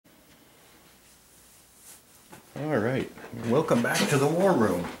Alright, welcome back to the War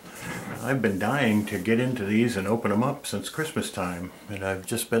Room. I've been dying to get into these and open them up since Christmas time, and I've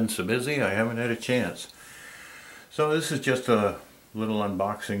just been so busy I haven't had a chance. So this is just a little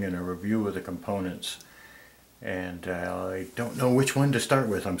unboxing and a review of the components. And I don't know which one to start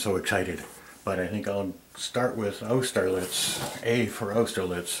with, I'm so excited. But I think I'll start with Austerlitz, A for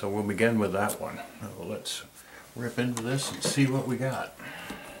Austerlitz, so we'll begin with that one. Let's rip into this and see what we got.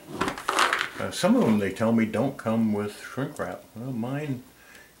 Some of them, they tell me, don't come with shrink wrap. Well, mine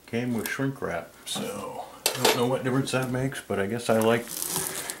came with shrink wrap, so I don't know what difference that makes, but I guess I like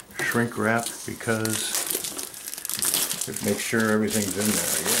shrink wrap because it makes sure everything's in there,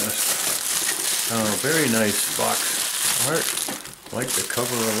 I guess. Very nice box art. Like the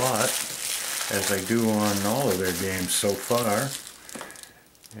cover a lot, as I do on all of their games so far.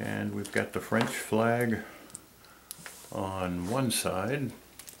 And we've got the French flag on one side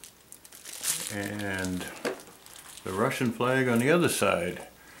and the Russian flag on the other side.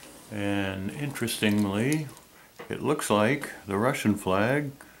 And interestingly, it looks like the Russian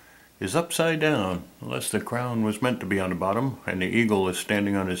flag is upside down, unless the crown was meant to be on the bottom and the eagle is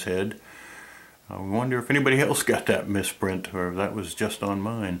standing on his head. I wonder if anybody else got that misprint or if that was just on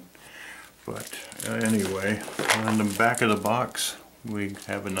mine. But anyway, on the back of the box we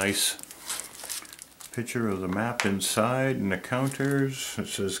have a nice picture of the map inside and the counters. It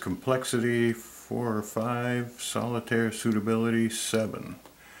says complexity 4 or 5, solitaire suitability 7.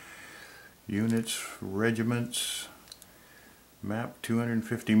 Units, regiments, map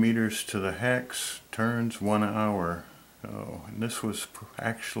 250 meters to the hex, turns 1 hour. Oh, and this was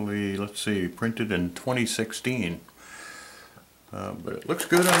actually, let's see, printed in 2016. But it looks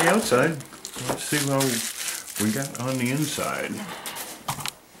good on the outside. Let's see what we got on the inside.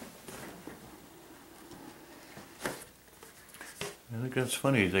 I think that's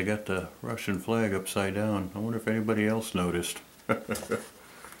funny, they got the Russian flag upside down. I wonder if anybody else noticed. Put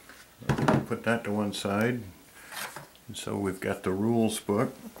that to one side. And so we've got the rules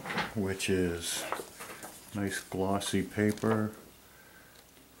book, which is nice glossy paper,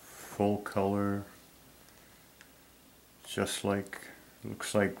 full color, just like,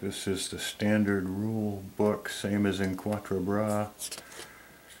 looks like this is the standard rule book, same as in Quatre Bras.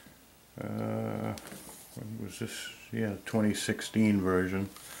 When was this? Yeah, 2016 version.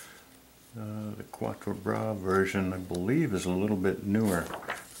 The Quatre Bras version, I believe, is a little bit newer,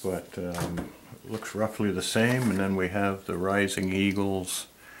 but it looks roughly the same. And then we have the Rising Eagles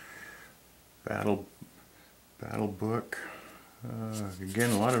battle book. Again,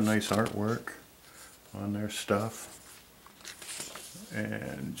 a lot of nice artwork on their stuff.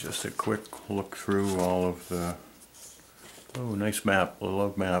 And just a quick look through all of the, oh, nice map. I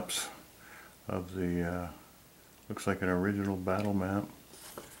love maps of the, looks like an original battle map.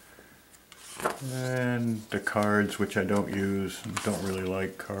 And the cards, which I don't use. Don't really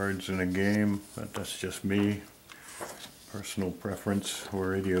like cards in a game, but that's just me. Personal preference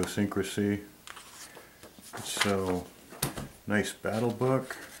or idiosyncrasy. So, nice battle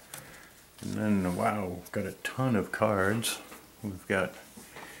book. And then, wow, we've got a ton of cards. We've got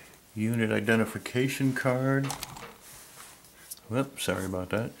unit identification card. Whoops, sorry about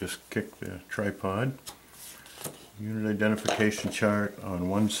that, just kicked the tripod. Unit identification chart on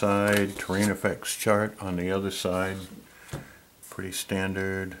one side, terrain effects chart on the other side. Pretty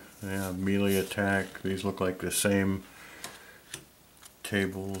standard. Yeah, melee attack. These look like the same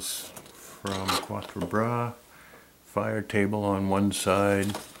tables from Quatre Bras. Fire table on one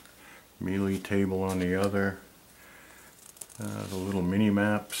side, melee table on the other. The little mini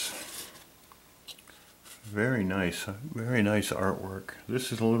maps. Very nice artwork.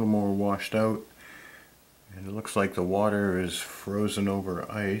 This is a little more washed out, and it looks like the water is frozen over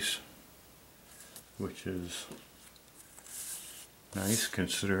ice, which is nice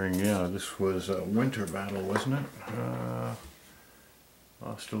considering, yeah, this was a winter battle, wasn't it?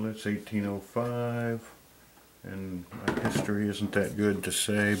 Austerlitz 1805, and my history isn't that good to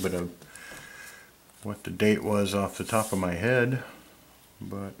say, but what the date was off the top of my head,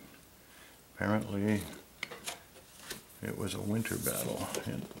 but apparently it was a winter battle.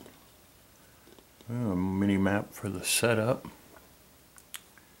 And a mini map for the setup,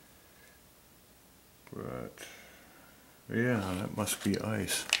 but yeah, that must be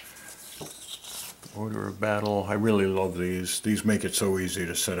ice. Order of battle. I really love these. These make it so easy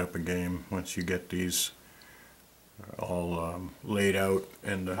to set up a game once you get these all laid out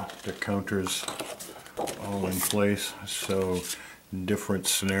and the counters all in place. So different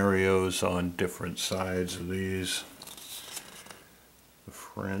scenarios on different sides of these. The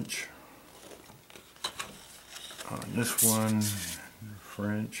French on this one,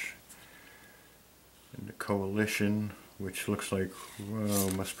 French. And the Coalition, which looks like, well,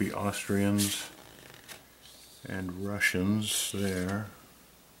 must be Austrians and Russians there.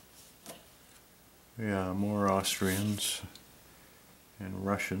 Yeah, more Austrians and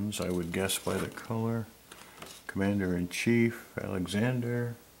Russians, I would guess by the color. Commander-in-Chief,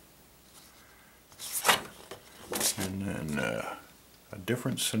 Alexander. And then a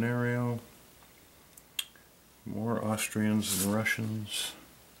different scenario. More Austrians and Russians.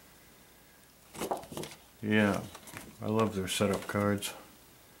 Yeah, I love their setup cards.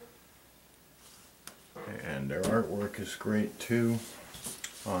 And their artwork is great too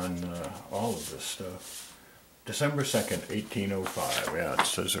on all of this stuff. December 2nd, 1805. Yeah, it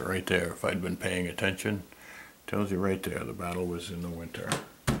says it right there if I'd been paying attention. Tells you right there the battle was in the winter.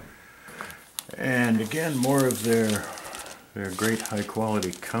 And again, more of their great high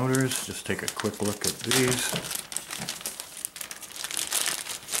quality counters. Just take a quick look at these.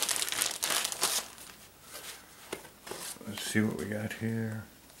 Let's see what we got here.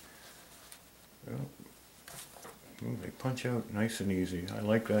 Oh, they punch out nice and easy. I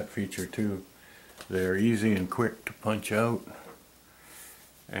like that feature too. They're easy and quick to punch out.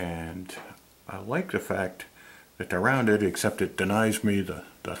 And I like the fact that they're rounded, except it denies me the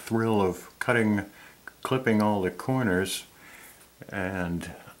thrill of clipping all the corners.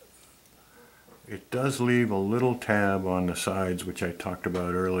 And it does leave a little tab on the sides, which I talked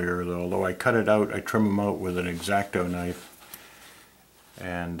about earlier, although I cut it out, I trim them out with an X-Acto knife,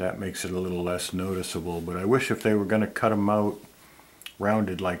 and that makes it a little less noticeable. But I wish if they were going to cut them out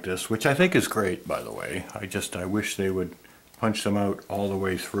rounded like this, which I think is great, by the way, I wish they would punch them out all the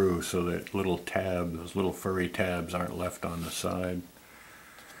way through so that those little furry tabs aren't left on the side.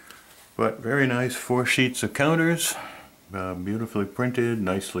 But very nice 4 sheets of counters, beautifully printed,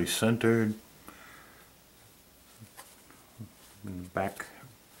 nicely centered. And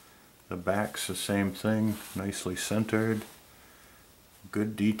the back's the same thing, nicely centered,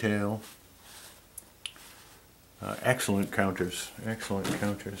 good detail. Excellent counters,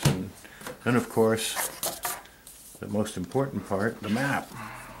 and then of course the most important part, the map,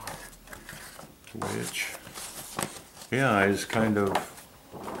 which, yeah, is kind of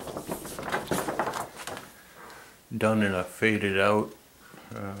done in a faded out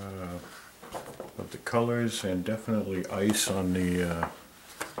of the colors, and definitely ice on the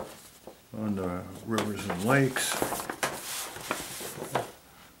rivers and lakes.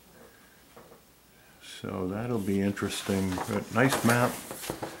 So that'll be interesting. But nice map.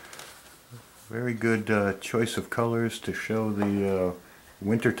 Very good choice of colors to show the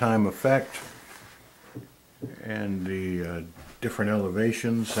wintertime effect, and the different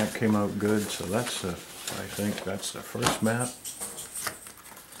elevations. That came out good. So that's I think that's the first map.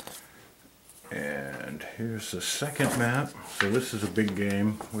 And here's the second map. So this is a big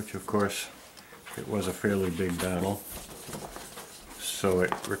game, which of course it was a fairly big battle. So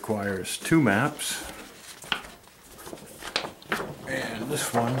it requires 2 maps. And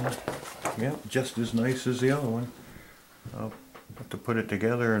this one, yeah, just as nice as the other one. I'll have to put it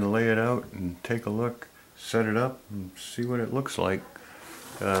together and lay it out and take a look, set it up and see what it looks like.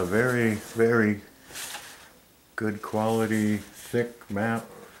 Very, very good quality, thick map.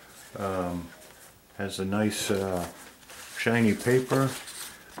 Has a nice shiny paper,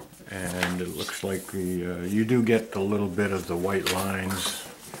 and it looks like you do get a little bit of the white lines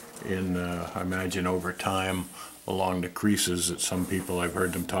in, I imagine, over time along the creases that some people, I've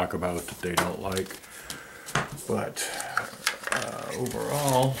heard them talk about, that they don't like. But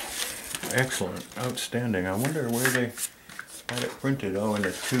overall, excellent, outstanding. I wonder where they had it printed. Oh, and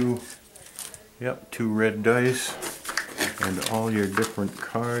the 2 red dice, and all your different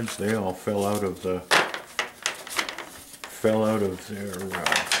cards. They all fell out of their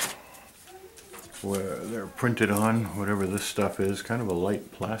where they're printed on, whatever this stuff is, kind of a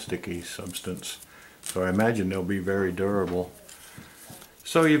light plasticky substance. So I imagine they'll be very durable.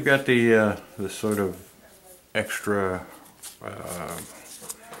 So you've got the sort of extra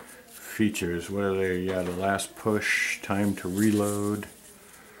features. What are they? Yeah, the last push, time to reload,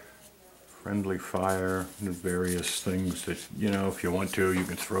 friendly fire, and various things that, you know, if you want to, you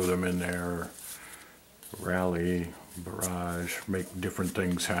can throw them in there. Rally, barrage, make different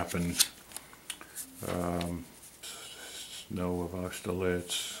things happen. Snow of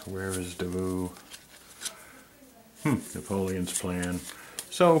Austerlitz, where is Davout? Napoleon's plan.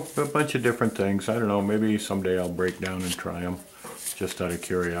 So a bunch of different things. I don't know, maybe someday I'll break down and try them just out of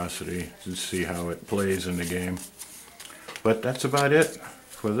curiosity to see how it plays in the game. But that's about it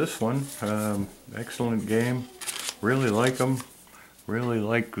for this one. Excellent game. Really like them. Really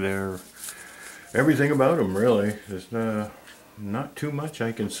like everything about them, really. There's not too much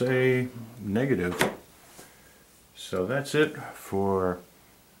I can say negative. So that's it for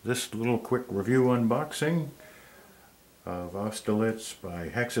this little quick review unboxing of Austerlitz by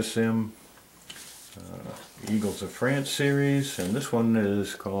Hexasim, Eagles of France series, and this one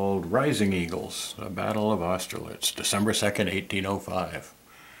is called Rising Eagles, the Battle of Austerlitz, December 2nd, 1805.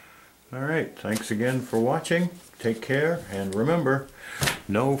 Alright, thanks again for watching, take care, and remember,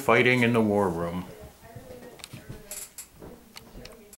 no fighting in the war room.